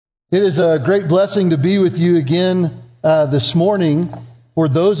It is a great blessing to be with you again this morning. For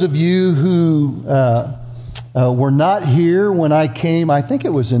those of you who were not here when I came, I think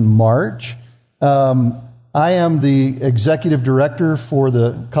it was in March, I am the executive director for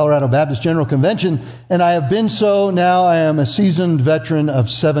the Colorado Baptist General Convention, and I have been so now. I am a seasoned veteran of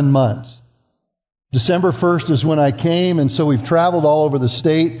 7 months. December 1st is when I came, and so we've traveled all over the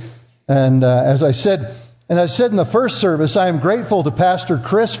state. And as I said in the first service, I am grateful to Pastor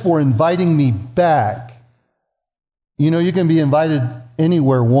Chris for inviting me back. You know, you can be invited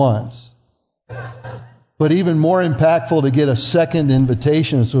anywhere once, but even more impactful to get a second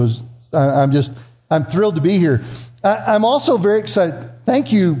invitation. So I'm thrilled to be here. I'm also very excited.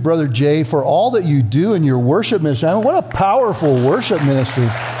 Thank you, Brother Jay, for all that you do in your worship ministry. I mean, what a powerful worship ministry.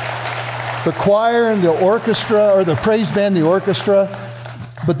 The choir and the orchestra, or the praise band, the orchestra.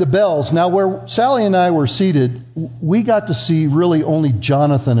 But the bells. Now, where Sally and I were seated, we got to see really only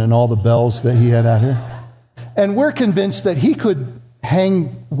Jonathan and all the bells that he had out here. And we're convinced that he could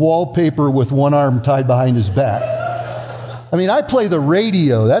hang wallpaper with one arm tied behind his back. I mean, I play the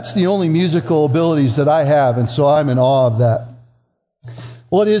radio. That's the only musical abilities that I have, and so I'm in awe of that.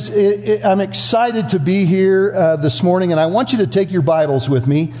 Well, I'm excited to be here this morning, and I want you to take your Bibles with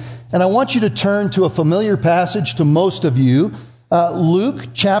me, and I want you to turn to a familiar passage to most of you, Luke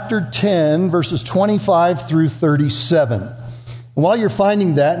chapter 10, verses 25 through 37. And while you're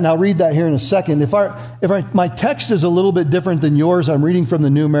finding that, and I'll read that here in a second, my text is a little bit different than yours, I'm reading from the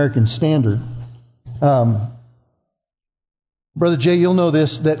New American Standard. Brother Jay, you'll know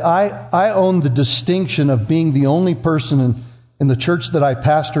this, that I own the distinction of being the only person in the church that I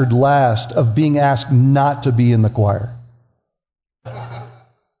pastored last of being asked not to be in the choir.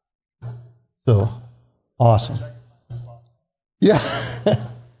 So, awesome. Yeah.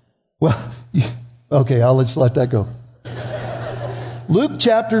 Well, okay, I'll just let that go. Luke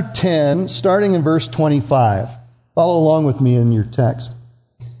chapter 10, starting in verse 25. Follow along with me in your text.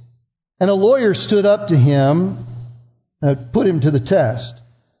 And a lawyer stood up to him, put him to the test,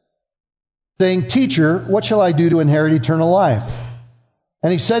 saying, "Teacher, what shall I do to inherit eternal life?"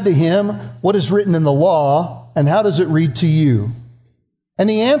 And he said to him, "What is written in the law, and how does it read to you?"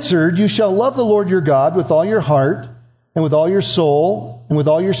 And he answered, "You shall love the Lord your God with all your heart, and with all your soul, and with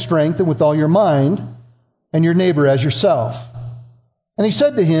all your strength, and with all your mind, and your neighbor as yourself." And he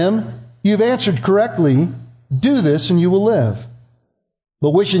said to him, "You've answered correctly. Do this, and you will live." But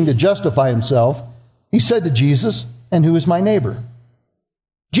wishing to justify himself, he said to Jesus, "And who is my neighbor?"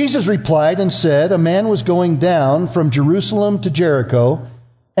 Jesus replied and said, "A man was going down from Jerusalem to Jericho,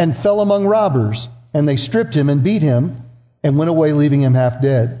 and fell among robbers, and they stripped him and beat him, and went away, leaving him half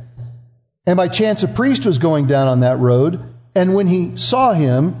dead. And by chance a priest was going down on that road, and when he saw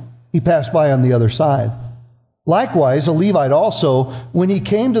him, he passed by on the other side. Likewise, a Levite also, when he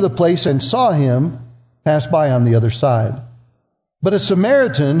came to the place and saw him, passed by on the other side. But a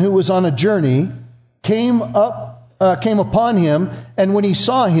Samaritan who was on a journey came upon him, and when he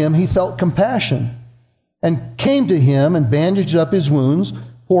saw him, he felt compassion, and came to him and bandaged up his wounds,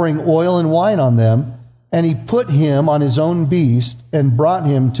 pouring oil and wine on them. And he put him on his own beast and brought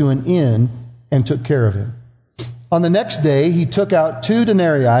him to an inn and took care of him. On the next day, he took out 2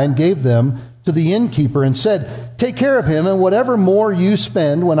 denarii and gave them to the innkeeper and said, "Take care of him, and whatever more you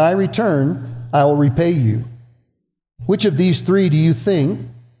spend when I return, I will repay you." Which of these 3 do you think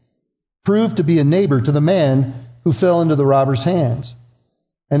proved to be a neighbor to the man who fell into the robber's hands?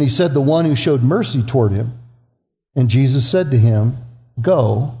 And he said, "The one who showed mercy toward him." And Jesus said to him,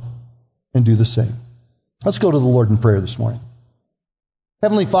 "Go and do the same." Let's go to the Lord in prayer this morning.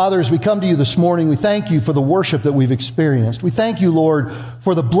 Heavenly Father, as we come to you this morning, we thank you for the worship that we've experienced. We thank you, Lord,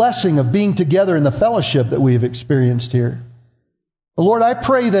 for the blessing of being together in the fellowship that we have experienced here. Lord, I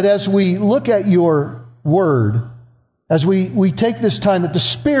pray that as we look at your word, as we take this time, that the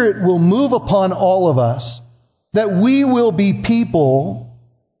Spirit will move upon all of us, that we will be people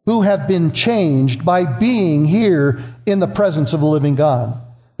who have been changed by being here in the presence of the living God.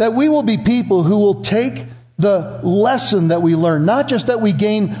 That we will be people who will take the lesson that we learn, not just that we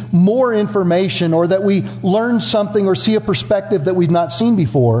gain more information or that we learn something or see a perspective that we've not seen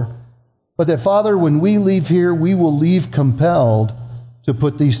before, but that, Father, when we leave here, we will leave compelled to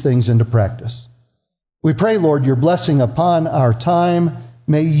put these things into practice. We pray, Lord, your blessing upon our time.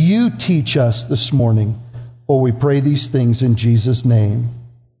 May you teach us this morning, for we pray these things in Jesus' name.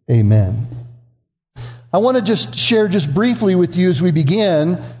 Amen. I want to just share just briefly with you as we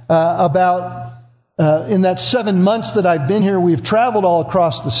begin about in that 7 months that I've been here, we've traveled all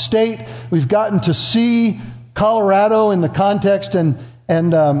across the state. We've gotten to see Colorado in the context and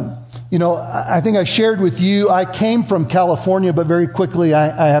You know, I think I shared with you, I came from California, but very quickly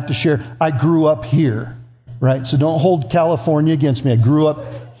I have to share, I grew up here, right? So don't hold California against me. I grew up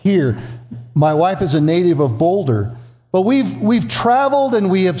here. My wife is a native of Boulder, but we've traveled and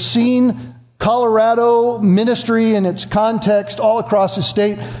we have seen Colorado ministry in its context all across the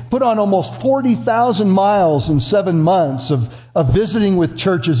state, put on almost 40,000 miles in 7 months of visiting with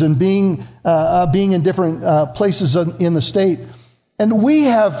churches and being in different places in the state. And we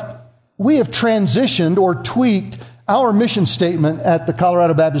have transitioned or tweaked our mission statement at the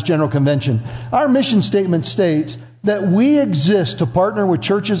Colorado Baptist General Convention. Our mission statement states that we exist to partner with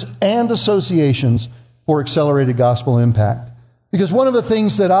churches and associations for accelerated gospel impact. Because one of the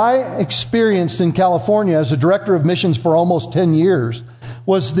things that I experienced in California as a director of missions for almost 10 years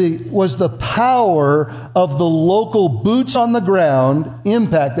was the power of the local boots on the ground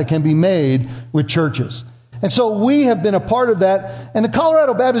impact that can be made with churches. And so we have been a part of that. And the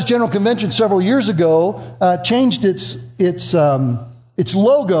Colorado Baptist General Convention several years ago changed its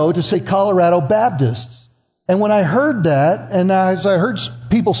logo to say Colorado Baptists. And when I heard that, and as I heard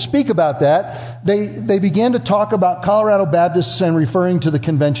people speak about that, they began to talk about Colorado Baptists and referring to the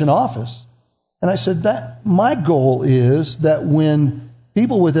convention office. And I said that my goal is that when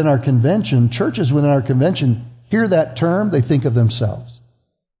people within our convention, churches within our convention, hear that term, they think of themselves.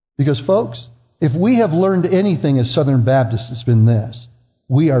 Because folks, if we have learned anything as Southern Baptists, it's been this: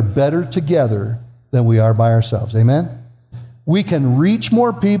 we are better together than we are by ourselves. Amen? We can reach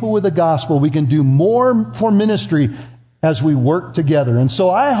more people with the gospel. We can do more for ministry as we work together. And so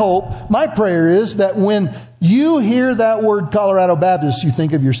I hope, my prayer is that when you hear that word Colorado Baptist, you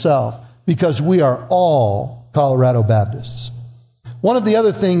think of yourself, because we are all Colorado Baptists. One of the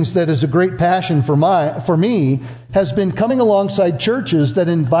other things that is a great passion for me has been coming alongside churches that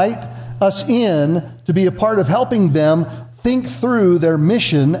invite us in to be a part of helping them think through their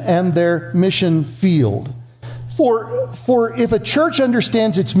mission and their mission field. For if a church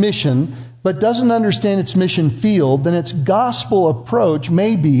understands its mission but doesn't understand its mission field, then its gospel approach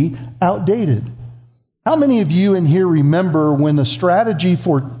may be outdated. How many of you in here remember when the strategy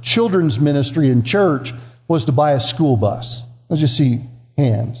for children's ministry in church was to buy a school bus? Let's just see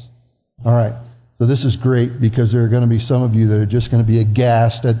hands. All right. So this is great because there are going to be some of you that are just going to be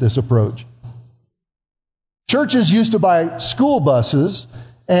aghast at this approach. Churches used to buy school buses,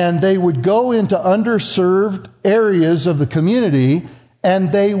 and they would go into underserved areas of the community,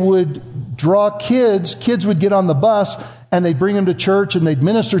 and they would draw kids. Kids would get on the bus, and they'd bring them to church, and they'd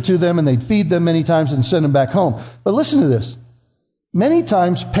minister to them, and they'd feed them many times and send them back home. But listen to this. Many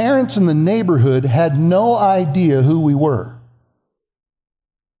times, parents in the neighborhood had no idea who we were.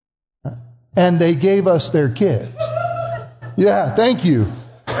 And they gave us their kids. Yeah, thank you.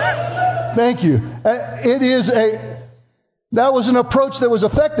 Thank you. That was an approach that was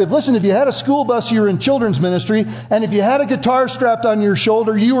effective. Listen, if you had a school bus, you were in children's ministry. And if you had a guitar strapped on your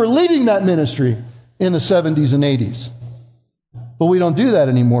shoulder, you were leading that ministry in the 70s and 80s. But we don't do that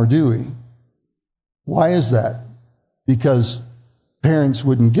anymore, do we? Why is that? Because parents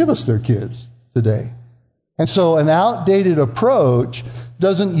wouldn't give us their kids today. And so an outdated approach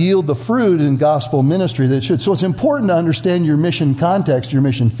doesn't yield the fruit in gospel ministry that it should. So it's important to understand your mission context, your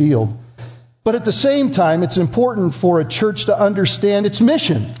mission field. But at the same time, it's important for a church to understand its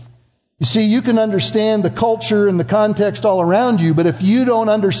mission. You see, you can understand the culture and the context all around you, but if you don't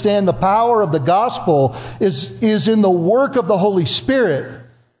understand the power of the gospel is in the work of the Holy Spirit,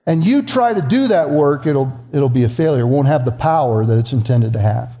 and you try to do that work, it'll be a failure. It won't have the power that it's intended to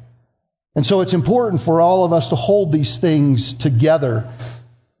have. And so it's important for all of us to hold these things together.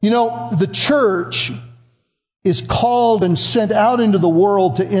 You know, the church is called and sent out into the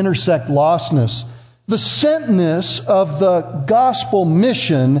world to intersect lostness. The sentness of the gospel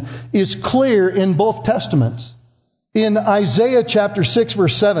mission is clear in both testaments. In Isaiah chapter 6,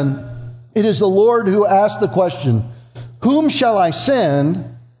 verse 7, it is the Lord who asked the question, "Whom shall I send,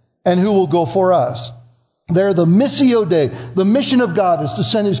 and who will go for us?" There, the Missio Dei, the mission of God is to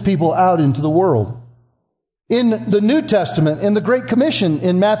send His people out into the world. In the New Testament, in the Great Commission,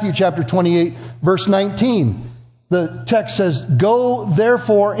 in Matthew chapter 28, verse 19, the text says, "Go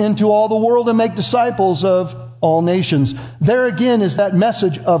therefore into all the world and make disciples of all nations." There again is that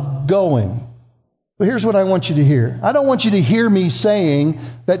message of going. But here's what I want you to hear. I don't want you to hear me saying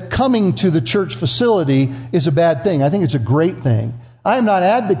that coming to the church facility is a bad thing. I think it's a great thing. I am not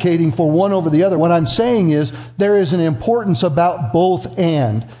advocating for one over the other. What I'm saying is there is an importance about both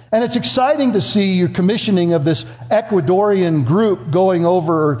and. And it's exciting to see your commissioning of this Ecuadorian group going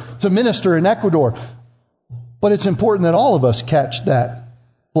over to minister in Ecuador. But it's important that all of us catch that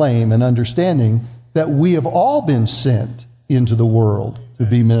flame and understanding that we have all been sent into the world to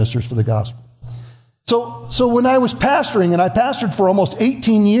be ministers for the gospel. So when I was pastoring, and I pastored for almost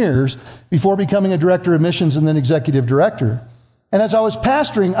 18 years before becoming a director of missions and then executive director, and as I was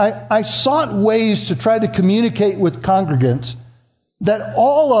pastoring, I sought ways to try to communicate with congregants that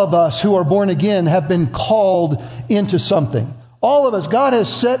all of us who are born again have been called into something. All of us, God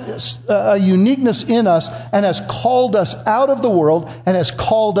has set a uniqueness in us and has called us out of the world and has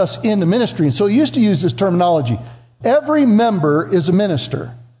called us into ministry. And so he used to use this terminology. Every member is a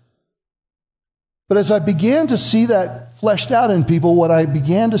minister. But as I began to see that fleshed out in people, what I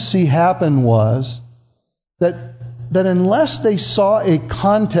began to see happen was that unless they saw a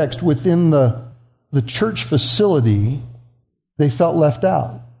context within the church facility, they felt left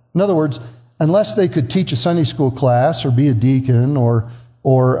out. In other words, unless they could teach a Sunday school class or be a deacon or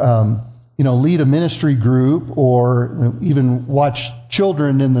lead a ministry group or even watch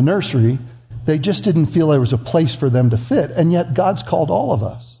children in the nursery, they just didn't feel there was a place for them to fit. And yet God's called all of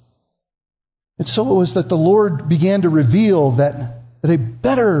us. And so it was that the Lord began to reveal that a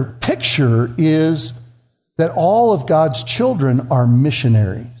better picture is that all of God's children are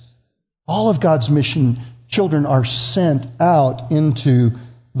missionaries. All of God's children are sent out into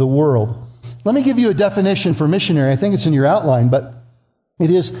the world. Let me give you a definition for missionary. I think it's in your outline, but it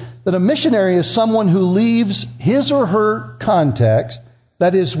is that a missionary is someone who leaves his or her context,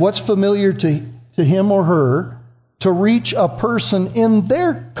 that is what's familiar to him or her, to reach a person in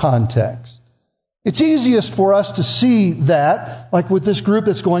their context. It's easiest for us to see that, like with this group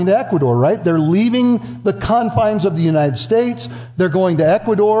that's going to Ecuador, right? They're leaving the confines of the United States. They're going to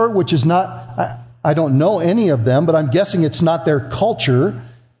Ecuador, which is not, I don't know any of them, but I'm guessing it's not their culture.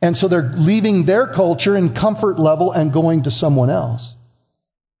 And so they're leaving their culture and comfort level and going to someone else.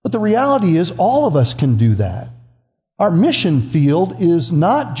 But the reality is all of us can do that. Our mission field is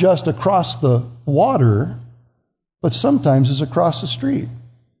not just across the water, but sometimes is across the street.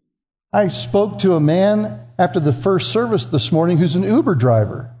 I spoke to a man after the first service this morning who's an Uber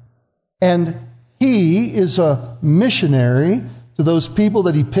driver. And he is a missionary to those people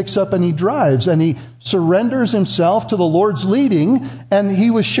that he picks up and he drives. And he surrenders himself to the Lord's leading. And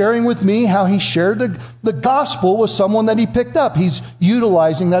he was sharing with me how he shared the gospel with someone that he picked up. He's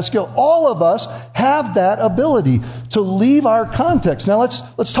utilizing that skill. All of us have that ability to leave our context. Now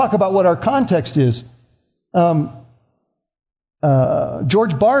let's talk about what our context is.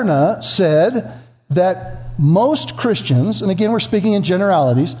 George Barna said that most Christians, and again we're speaking in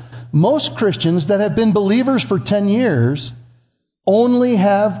generalities, most Christians that have been believers for 10 years only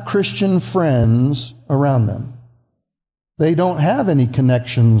have Christian friends around them. They don't have any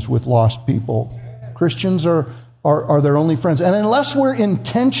connections with lost people. Christians are their only friends. And unless we're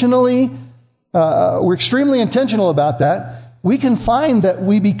we're extremely intentional about that, we can find that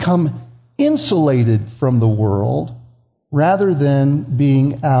we become insulated from the world rather than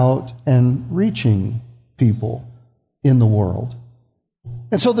being out and reaching people in the world.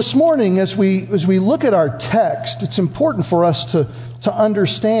 And so this morning, as we look at our text, it's important for us to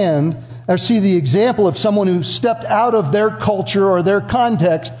understand or see the example of someone who stepped out of their culture or their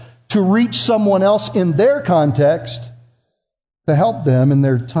context to reach someone else in their context to help them in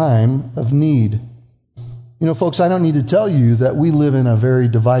their time of need. You know, folks, I don't need to tell you that we live in a very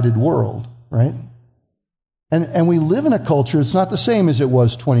divided world, right? And we live in a culture that's not the same as it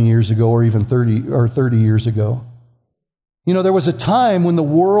was 20 years ago or even 30 years ago. You know, there was a time when the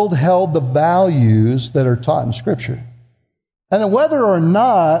world held the values that are taught in Scripture. And whether or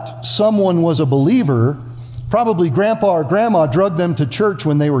not someone was a believer, probably grandpa or grandma drugged them to church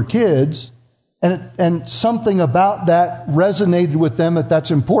when they were kids, and something about that resonated with them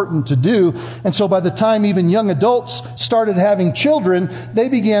that's important to do. And so by the time even young adults started having children, they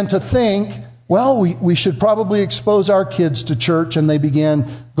began to think, well, we should probably expose our kids to church, and they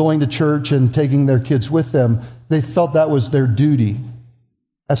began going to church and taking their kids with them. They felt that was their duty.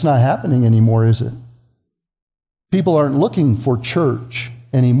 That's not happening anymore, is it? People aren't looking for church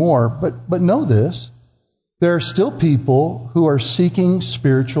anymore, but know this. There are still people who are seeking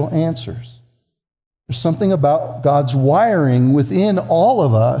spiritual answers. There's something about God's wiring within all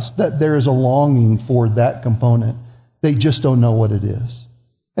of us that there is a longing for that component. They just don't know what it is.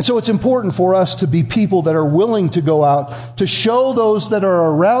 And so it's important for us to be people that are willing to go out to show those that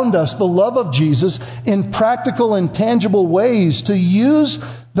are around us the love of Jesus in practical and tangible ways, to use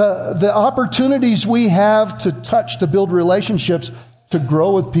the opportunities we have to touch, to build relationships, to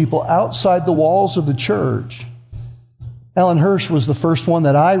grow with people outside the walls of the church. Alan Hirsch was the first one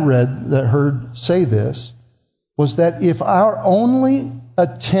that I read that heard say this, was that if our only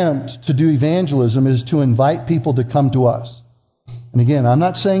attempt to do evangelism is to invite people to come to us, And again, I'm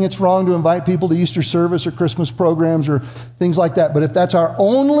not saying it's wrong to invite people to Easter service or Christmas programs or things like that. But if that's our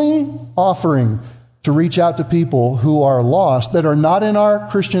only offering to reach out to people who are lost, that are not in our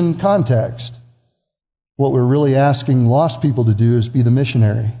Christian context, what we're really asking lost people to do is be the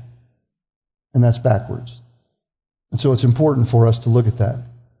missionary. And that's backwards. And so it's important for us to look at that.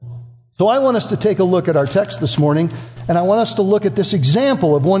 So I want us to take a look at our text this morning, and I want us to look at this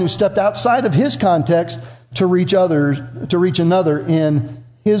example of one who stepped outside of his context to reach another in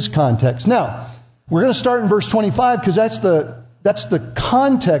his context. Now, we're going to start in verse 25 because that's the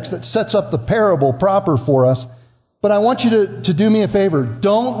context that sets up the parable proper for us. But I want you to do me a favor.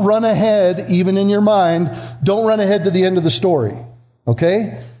 Don't run ahead, even in your mind. Don't run ahead to the end of the story.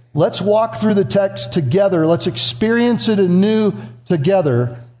 Okay? Let's walk through the text together. Let's experience it anew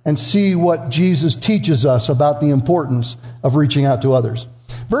together and see what Jesus teaches us about the importance of reaching out to others.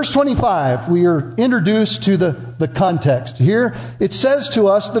 Verse 25, we are introduced to the context. Here it says to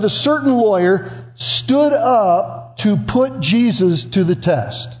us that a certain lawyer stood up to put Jesus to the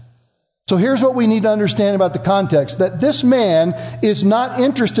test. So here's what we need to understand about the context, that this man is not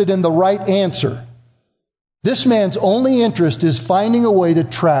interested in the right answer. This man's only interest is finding a way to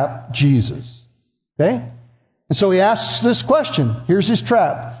trap Jesus. Okay? And so he asks this question. Here's his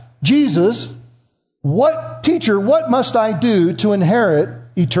trap. Jesus, Teacher, what must I do to inherit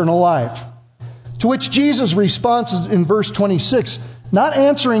eternal life? To which Jesus responds in verse 26, not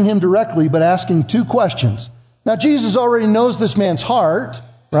answering him directly, but asking two questions. Now, Jesus already knows this man's heart,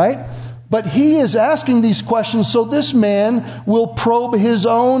 right? But he is asking these questions so this man will probe his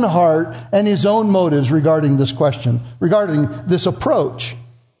own heart and his own motives regarding this question, regarding this approach.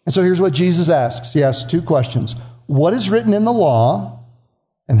 And so here's what Jesus asks. He asks two questions. What is written in the law,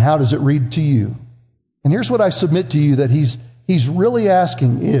 and how does it read to you? And here's what I submit to you that he's really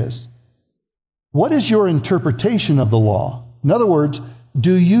asking is, what is your interpretation of the law? In other words,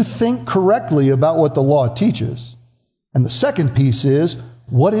 do you think correctly about what the law teaches? And the second piece is,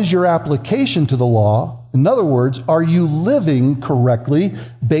 what is your application to the law? In other words, are you living correctly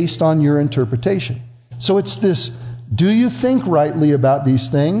based on your interpretation? So it's this, do you think rightly about these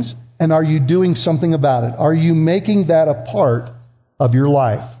things? And are you doing something about it? Are you making that a part of your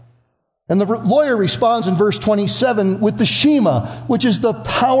life? And the lawyer responds in verse 27 with the Shema, which is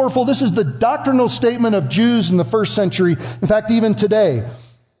this is the doctrinal statement of Jews in the first century. In fact, even today,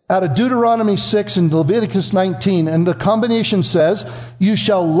 out of Deuteronomy 6 and Leviticus 19. And the combination says, you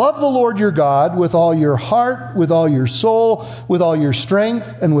shall love the Lord your God with all your heart, with all your soul, with all your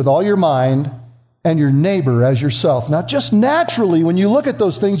strength, and with all your mind, and your neighbor as yourself. Now, just naturally, when you look at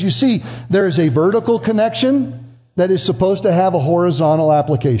those things, you see there is a vertical connection that is supposed to have a horizontal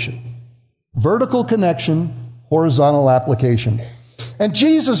application. Vertical connection, horizontal application. And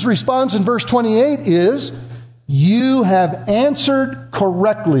Jesus' response in verse 28 is, you have answered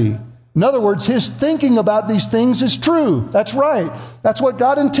correctly. In other words, his thinking about these things is true. That's right. That's what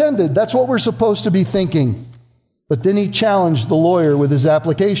God intended. That's what we're supposed to be thinking. But then he challenged the lawyer with his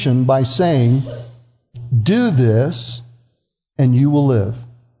application by saying, do this and you will live.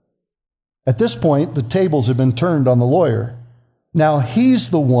 At this point, the tables have been turned on the lawyer. Now he's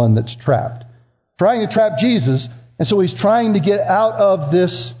the one that's trapped, trying to trap Jesus. And so he's trying to get out of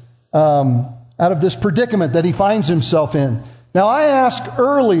this predicament that he finds himself in. Now, I asked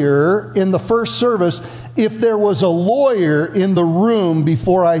earlier in the first service if there was a lawyer in the room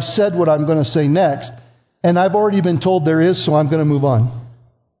before I said what I'm going to say next. And I've already been told there is, so I'm going to move on.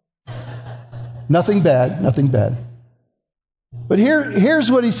 Nothing bad, nothing bad. But here's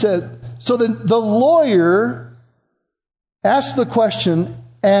what he said. So the lawyer asked the question,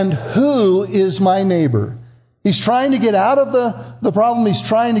 and who is my neighbor? He's trying to get out of the problem. He's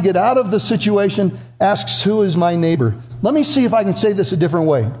trying to get out of the situation, asks, who is my neighbor? Let me see if I can say this a different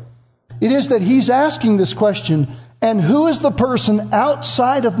way. It is that he's asking this question, and who is the person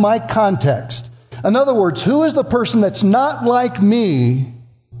outside of my context? In other words, who is the person that's not like me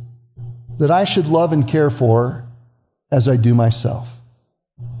that I should love and care for as I do myself?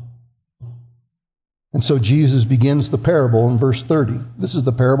 And so Jesus begins the parable in verse 30. This is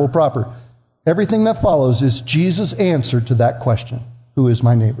the parable proper. Everything that follows is Jesus' answer to that question. Who is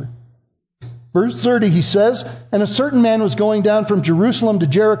my neighbor? Verse 30, he says, and a certain man was going down from Jerusalem to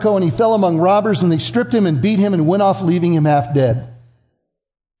Jericho, and he fell among robbers, and they stripped him and beat him and went off, leaving him half dead.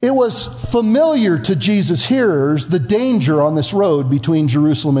 It was familiar to Jesus' hearers, the danger on this road between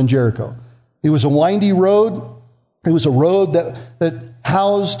Jerusalem and Jericho. It was a windy road. It was a road that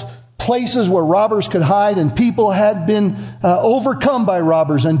housed places where robbers could hide, and people had been overcome by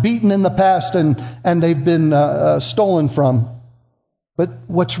robbers and beaten in the past, and they've been stolen from. But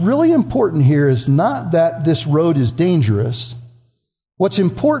what's really important here is not that this road is dangerous, What's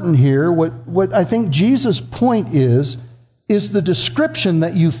important here, what I think Jesus' point is the description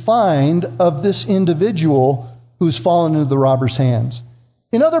that you find of this individual who's fallen into the robber's hands.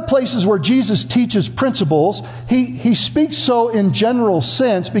 In other places where Jesus teaches principles, he speaks so in general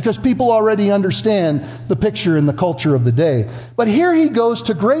sense because people already understand the picture and the culture of the day. But here he goes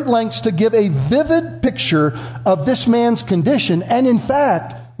to great lengths to give a vivid picture of this man's condition and, in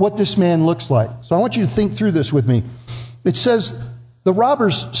fact, what this man looks like. So I want you to think through this with me. It says, the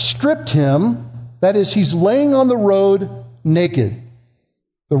robbers stripped him, that is, he's laying on the road naked.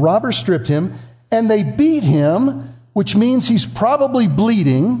 The robbers stripped him, and they beat him, which means he's probably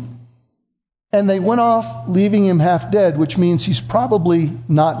bleeding, and they went off leaving him half dead, which means he's probably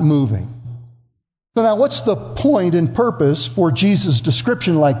not moving. So now what's the point and purpose for Jesus'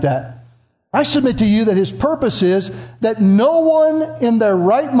 description like that? I submit to you that his purpose is that no one in their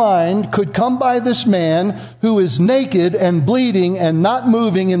right mind could come by this man who is naked and bleeding and not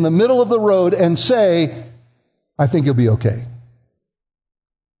moving in the middle of the road and say, I think he'll be okay.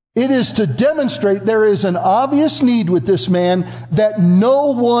 It is to demonstrate there is an obvious need with this man that no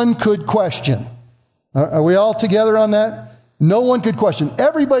one could question. Are we all together on that? No one could question.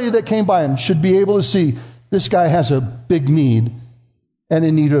 Everybody that came by him should be able to see this guy has a big need and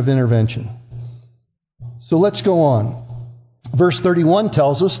in need of intervention. So let's go on. Verse 31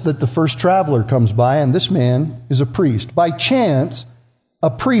 tells us that the first traveler comes by, and this man is a priest. By chance, a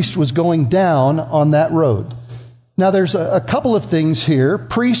priest was going down on that road. Now, there's a couple of things here.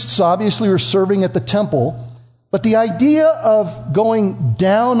 Priests obviously were serving at the temple, but the idea of going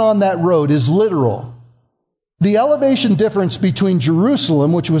down on that road is literal. The elevation difference between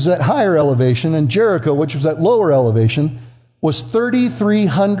Jerusalem, which was at higher elevation, and Jericho, which was at lower elevation, was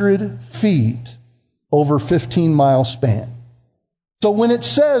 3,300 feet over 15-mile span. So when it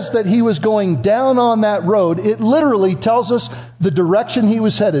says that he was going down on that road, it literally tells us the direction he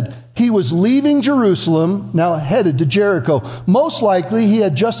was headed. He was leaving Jerusalem, now headed to Jericho. Most likely he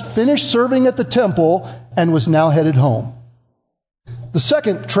had just finished serving at the temple and was now headed home. The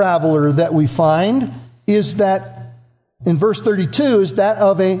second traveler that we find is that, in verse 32, is that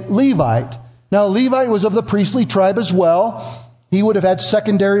of a Levite. Now, Levite was of the priestly tribe as well. He would have had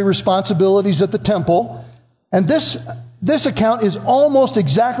secondary responsibilities at the temple. And this account is almost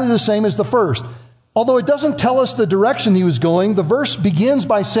exactly the same as the first. Although it doesn't tell us the direction he was going, the verse begins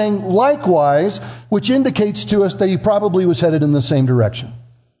by saying likewise, which indicates to us that he probably was headed in the same direction.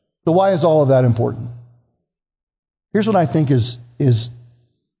 So why is all of that important? Here's what I think is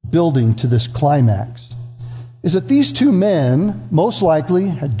building to this climax, is that these two men most likely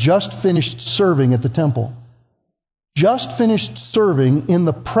had just finished serving at the temple. Just finished serving in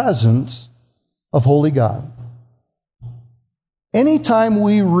the presence of holy God. Anytime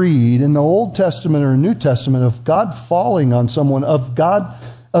we read in the Old Testament or New Testament of God falling on someone,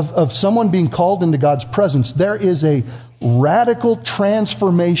 of someone being called into God's presence, there is a radical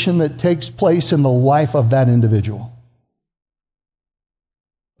transformation that takes place in the life of that individual.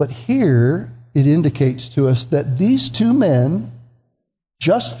 But here it indicates to us that these two men,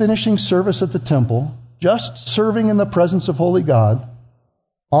 just finishing service at the temple, just serving in the presence of holy God,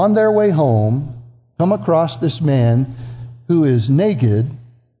 on their way home, come across this man who is naked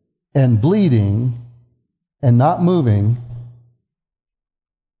and bleeding and not moving,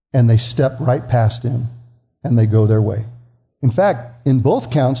 and they step right past him and they go their way. In fact, in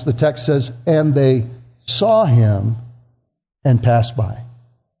both counts, the text says, and they saw him and passed by.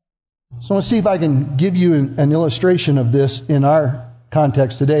 So let's see if I can give you an illustration of this in our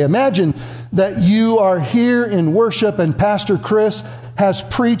context today. Imagine that you are here in worship and Pastor Chris has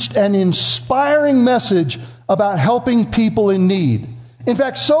preached an inspiring message about helping people in need. In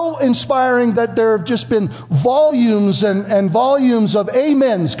fact, so inspiring that there have just been volumes and volumes of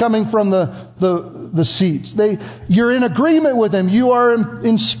amens coming from the seats. You're in agreement with him. You are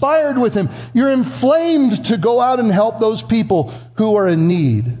inspired with him. You're inflamed to go out and help those people who are in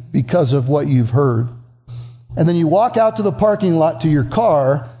need because of what you've heard. And then you walk out to the parking lot to your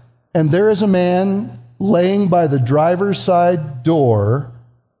car, and there is a man laying by the driver's side door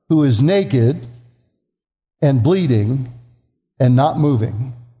who is naked and bleeding and not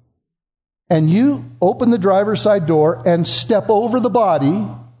moving. And you open the driver's side door and step over the body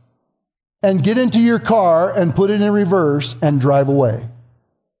and get into your car and put it in reverse and drive away.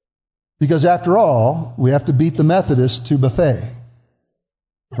 Because after all, we have to beat the Methodists to buffet,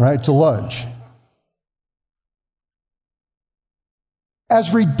 right, to lunch.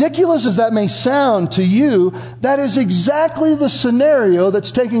 As ridiculous as that may sound to you, that is exactly the scenario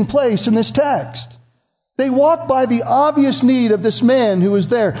that's taking place in this text. They walked by the obvious need of this man who was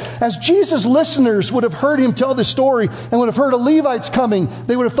there. As Jesus' listeners would have heard him tell this story and would have heard a Levite's coming,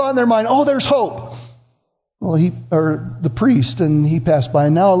 they would have thought in their mind, oh, there's hope. Well, the priest, and he passed by.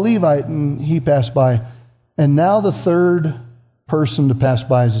 And now a Levite, and he passed by. And now the third person to pass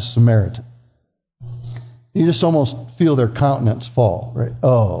by is a Samaritan. You just almost feel their countenance fall, right?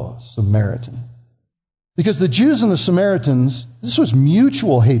 Oh, Samaritan. Because the Jews and the Samaritans, this was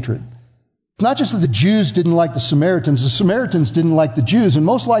mutual hatred. It's not just that the Jews didn't like the Samaritans didn't like the Jews, and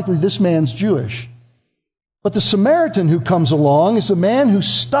most likely this man's Jewish. But the Samaritan who comes along is a man who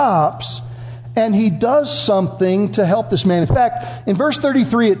stops and he does something to help this man. In fact, in verse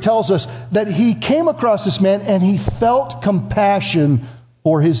 33, it tells us that he came across this man and he felt compassion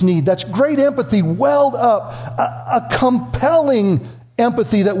for his need. That's great empathy welled up, a compelling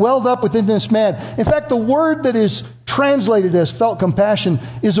empathy that welled up within this man. In fact, the word that is translated as felt compassion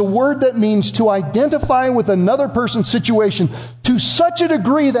is a word that means to identify with another person's situation to such a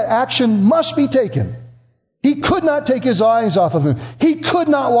degree that action must be taken. He could not take his eyes off of him. He could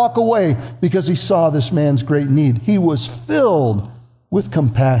not walk away because he saw this man's great need. He was filled with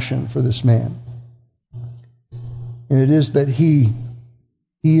compassion for this man. And it is that he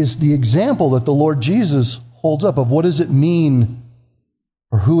is the example that the Lord Jesus holds up of what does it mean,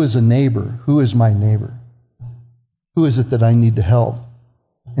 or who is a neighbor? Who is my neighbor? Who is it that I need to help?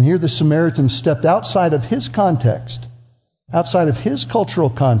 And here the Samaritan stepped outside of his context, outside of his cultural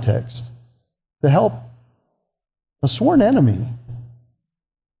context, to help a sworn enemy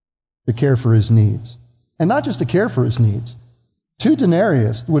to care for his needs. And not just to care for his needs. 2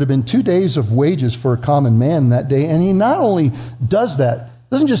 denarii would have been 2 days of wages for a common man that day. And he not only does that,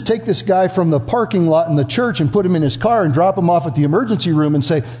 doesn't just take this guy from the parking lot in the church and put him in his car and drop him off at the emergency room and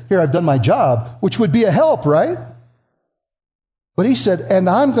say, here, I've done my job, which would be a help, right? But he said, and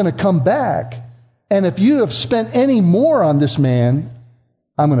I'm going to come back, and if you have spent any more on this man,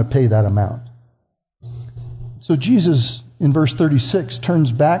 I'm going to pay that amount. So Jesus, in verse 36,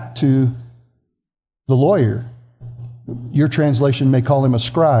 turns back to the lawyer. Your translation may call him a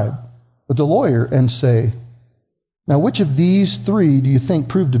scribe, but the lawyer, and say, now which of these 3 do you think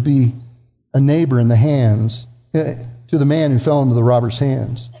proved to be a neighbor in the hands, to the man who fell into the robber's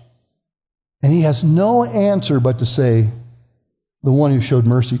hands? And he has no answer but to say, the one who showed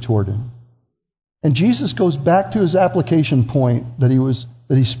mercy toward him. And Jesus goes back to his application point that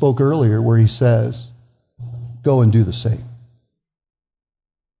he spoke earlier, where he says, go and do the same.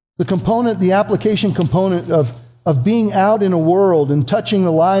 The application component of being out in a world and touching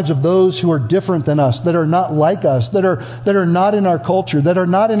the lives of those who are different than us, that are not like us, that are not in our culture, that are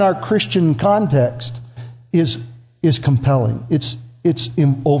not in our Christian context, is compelling. It's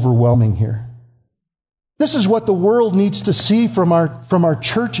overwhelming here. This is what the world needs to see from our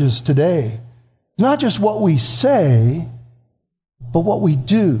churches today. Not just what we say, but what we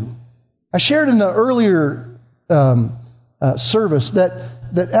do. I shared in the earlier service that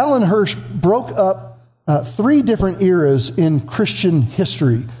Alan Hirsch broke up 3 different eras in Christian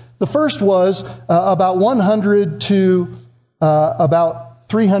history. The first was about 100 to about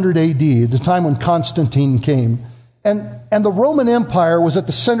 300 AD, the time when Constantine came. And the Roman Empire was at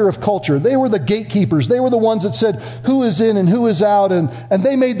the center of culture. They were the gatekeepers. They were the ones that said who is in and who is out, and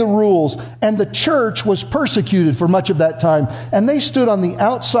they made the rules. And the church was persecuted for much of that time. And they stood on the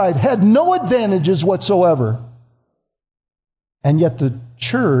outside, had no advantages whatsoever. And yet the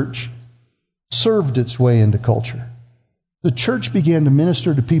church served its way into culture. The church began to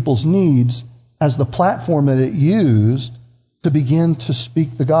minister to people's needs as the platform that it used to begin to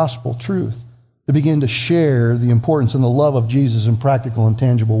speak the gospel truth, to begin to share the importance and the love of Jesus in practical and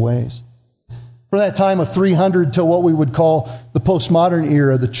tangible ways. From that time of 300 to what we would call the postmodern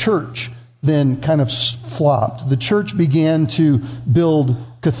era, the church then kind of flopped. The church began to build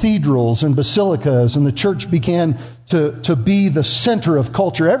cathedrals and basilicas, and the church began to be the center of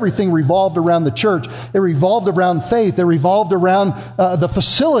culture. Everything revolved around the church. It revolved around faith. It revolved around the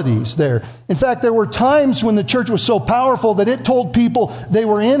facilities there. In fact, there were times when the church was so powerful that it told people they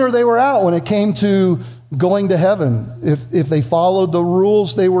were in or they were out when it came to going to heaven. If they followed the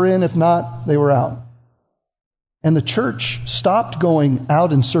rules, they were in. If not, they were out. And the church stopped going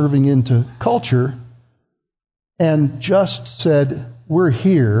out and serving into culture and just said, we're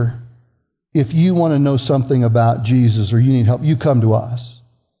here. If you want to know something about Jesus or you need help, you come to us.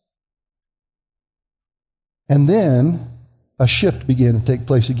 And then a shift began to take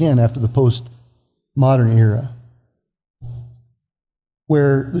place again after the postmodern era,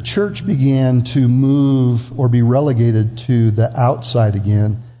 where the church began to move or be relegated to the outside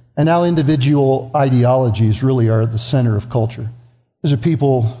again. And now individual ideologies really are at the center of culture. As a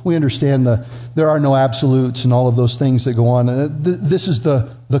people, we understand there are no absolutes and all of those things that go on. And this is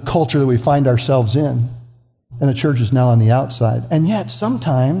the culture that we find ourselves in. And the church is now on the outside. And yet,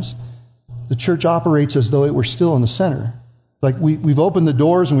 sometimes, the church operates as though it were still in the center. Like we've opened the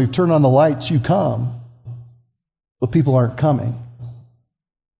doors and we've turned on the lights, you come. But people aren't coming.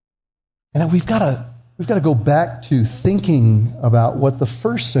 And we've got to go back to thinking about what the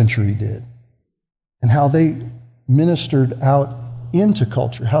first century did and how they ministered out into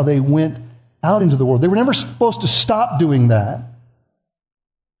culture, how they went out into the world. They were never supposed to stop doing that,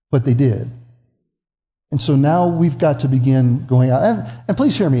 but they did. And so now we've got to begin going out. And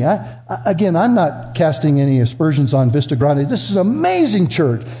please hear me. Again, I'm not casting any aspersions on Vista Grande. This is an amazing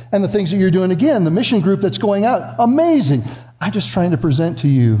church. And the things that you're doing, again, the mission group that's going out, amazing. I'm just trying to present to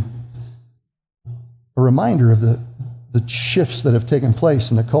you a reminder of the shifts that have taken place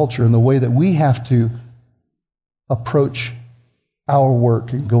in the culture and the way that we have to approach our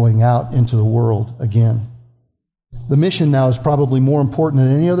work and going out into the world again. The mission now is probably more important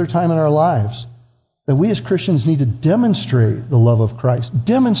than any other time in our lives. That we as Christians need to demonstrate the love of Christ,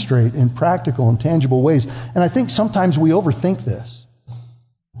 demonstrate in practical and tangible ways. And I think sometimes we overthink this.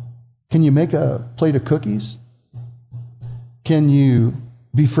 Can you make a plate of cookies? Can you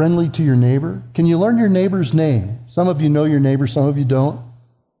be friendly to your neighbor? Can you learn your neighbor's name? Some of you know your neighbor, some of you don't.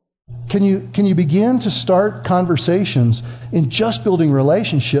 Can you begin to start conversations in just building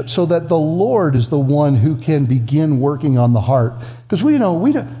relationships so that the Lord is the one who can begin working on the heart? Because we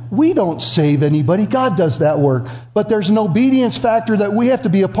don't save anybody. God does that work. But there's an obedience factor that we have to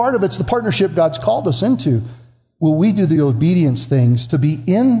be a part of. It's the partnership God's called us into. Will we do the obedience things to be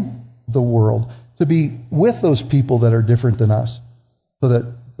in the world, to be with those people that are different than us so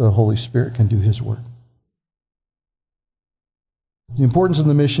that the Holy Spirit can do His work? The importance of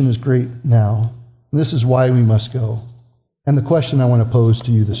the mission is great now. And this is why we must go. And the question I want to pose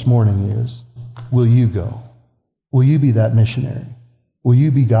to you this morning is, will you go? Will you be that missionary? Will you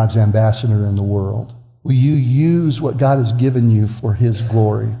be God's ambassador in the world? Will you use what God has given you for His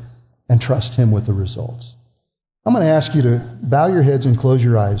glory and trust Him with the results? I'm going to ask you to bow your heads and close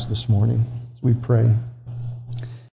your eyes this morning as we pray.